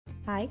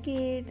Hi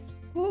kids.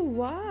 Oh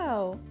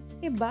wow,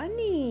 a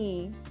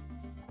bunny.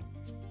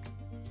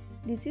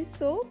 This is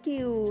so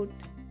cute.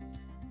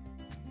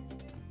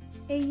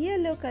 A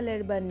yellow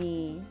colored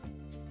bunny.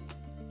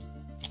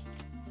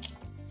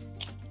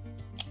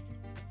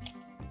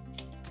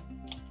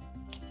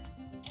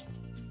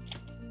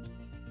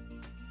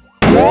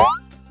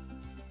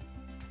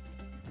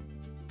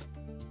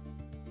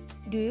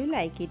 Do you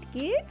like it,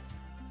 kids?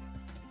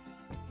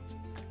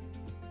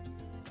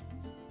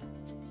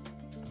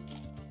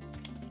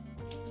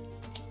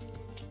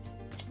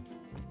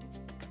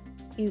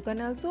 You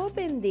can also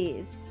open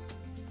this.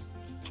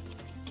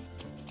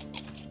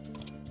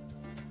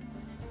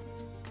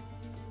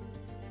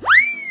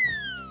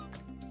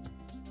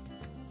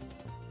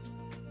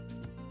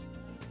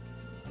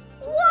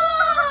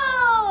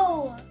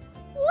 Wow!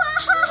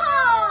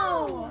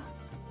 Wow!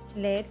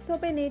 Let's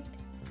open it.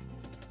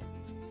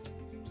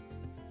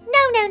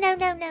 No.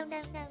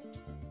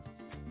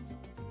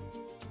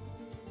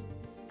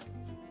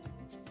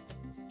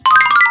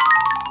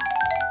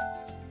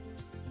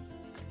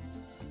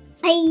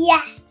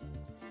 Yeah.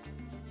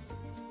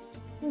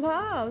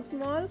 Wow,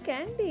 small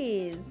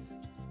candies.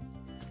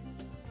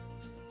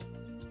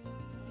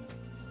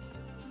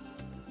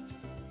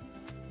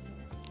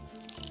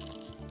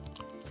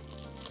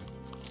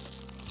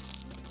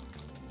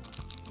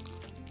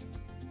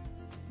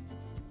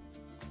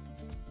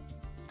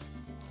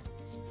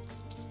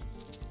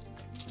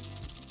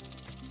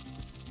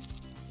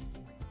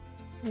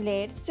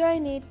 Let's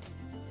join it.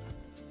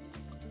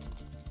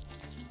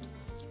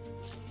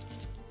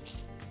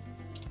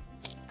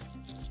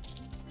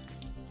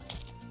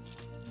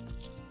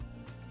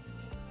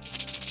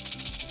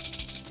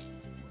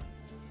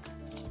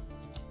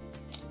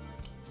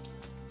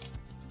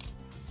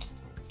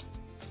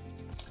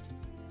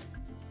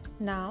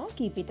 Now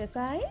keep it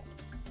aside.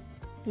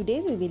 Today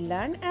we will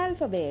learn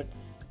alphabets.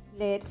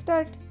 Let's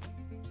start.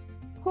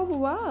 Oh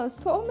wow,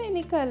 so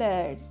many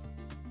colors.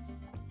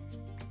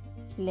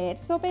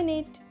 Let's open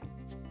it.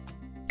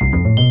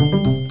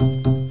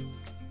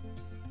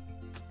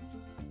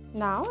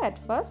 Now at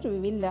first we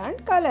will learn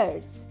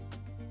colors.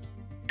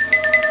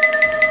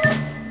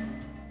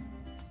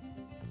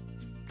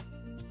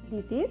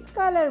 This is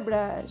color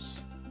brush.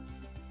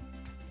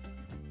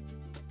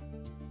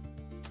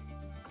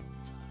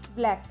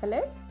 Black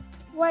color,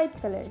 white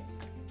color,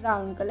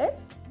 brown color,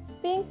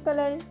 pink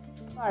color,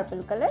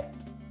 purple color,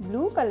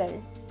 blue color,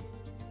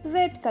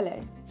 red color,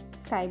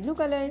 sky blue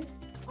color,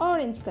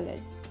 orange color,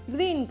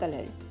 green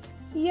color,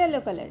 yellow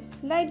color,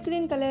 light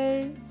green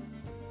color.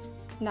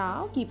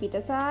 Now keep it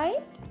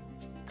aside.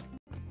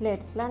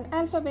 Let's learn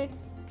alphabets.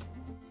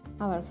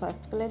 Our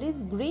first color is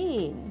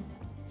green.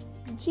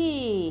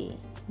 J.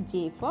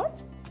 J for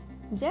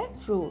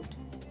jackfruit.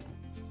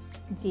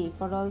 J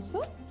for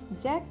also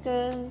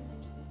jackal.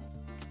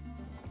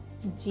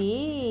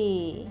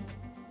 J.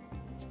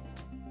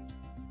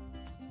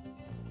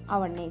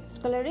 Our next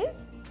color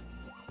is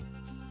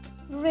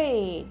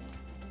red.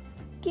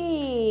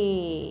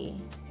 K.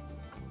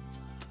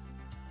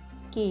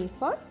 K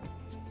for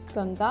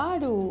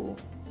kangaroo.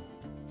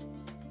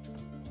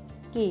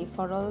 K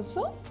for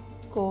also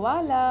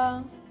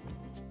koala.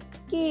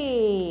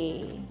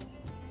 K.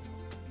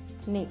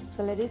 Next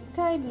color is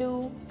sky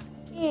blue.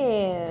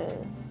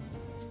 L.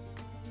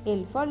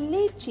 L for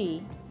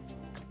lychee.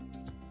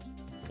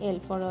 L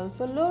for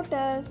also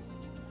lotus.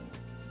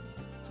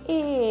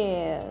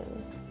 L.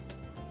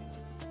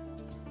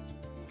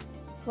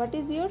 What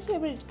is your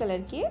favorite color,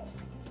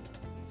 kids?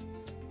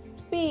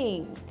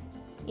 Pink.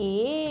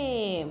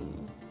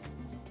 M.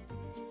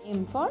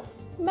 M for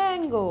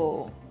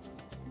mango.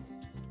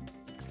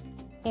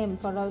 M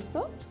for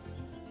also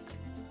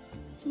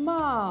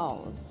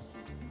mouse.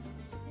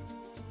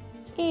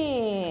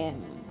 M.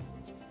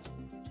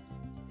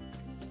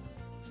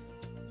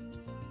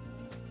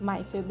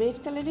 My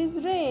favorite color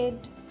is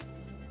red.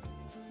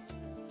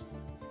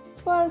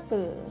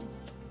 Purple.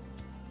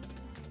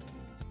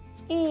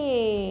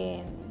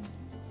 N.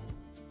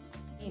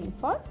 N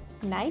for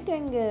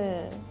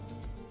nightingale.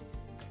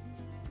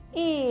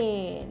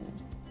 N.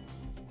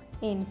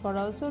 N for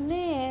also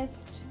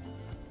nest.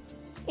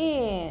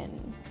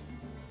 N.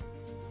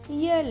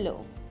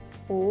 Yellow.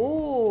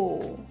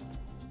 O.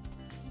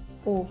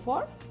 O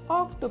for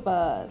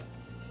octopus.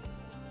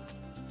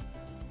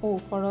 O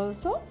for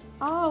also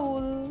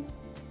owl.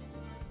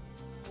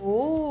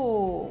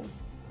 O.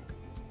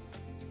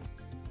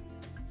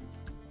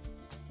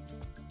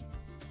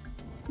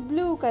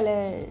 Blue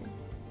color.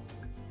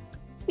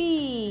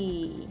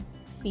 P.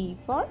 P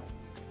for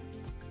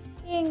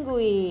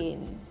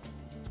penguin.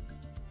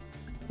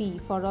 P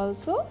for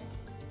also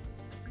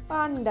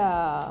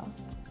panda.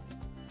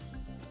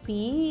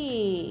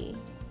 P.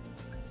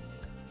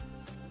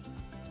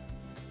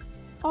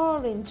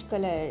 Orange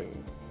color.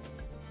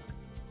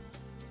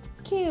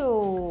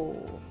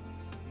 Q.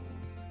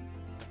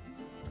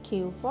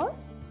 Q for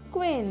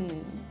queen.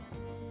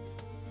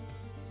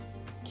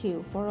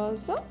 Q for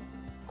also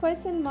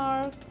question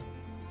mark.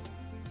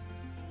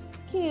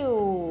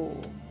 Q.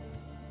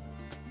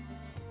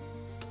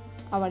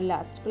 Our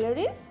last color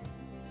is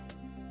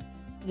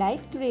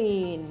light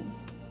green.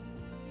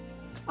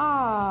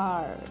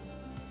 R.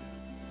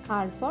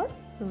 R for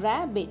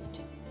rabbit.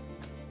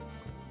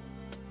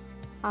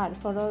 R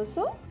for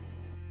also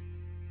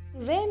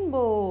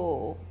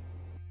rainbow.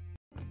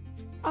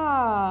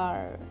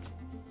 R.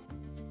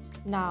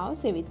 Now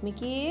say with me,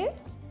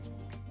 kids.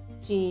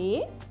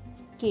 J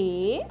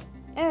K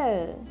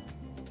L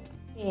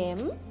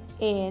M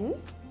N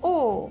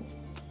O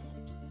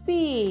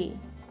P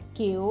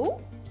Q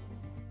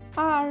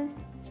R.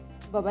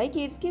 Bye bye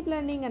kids, keep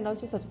learning and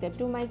also subscribe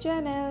to my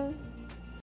channel.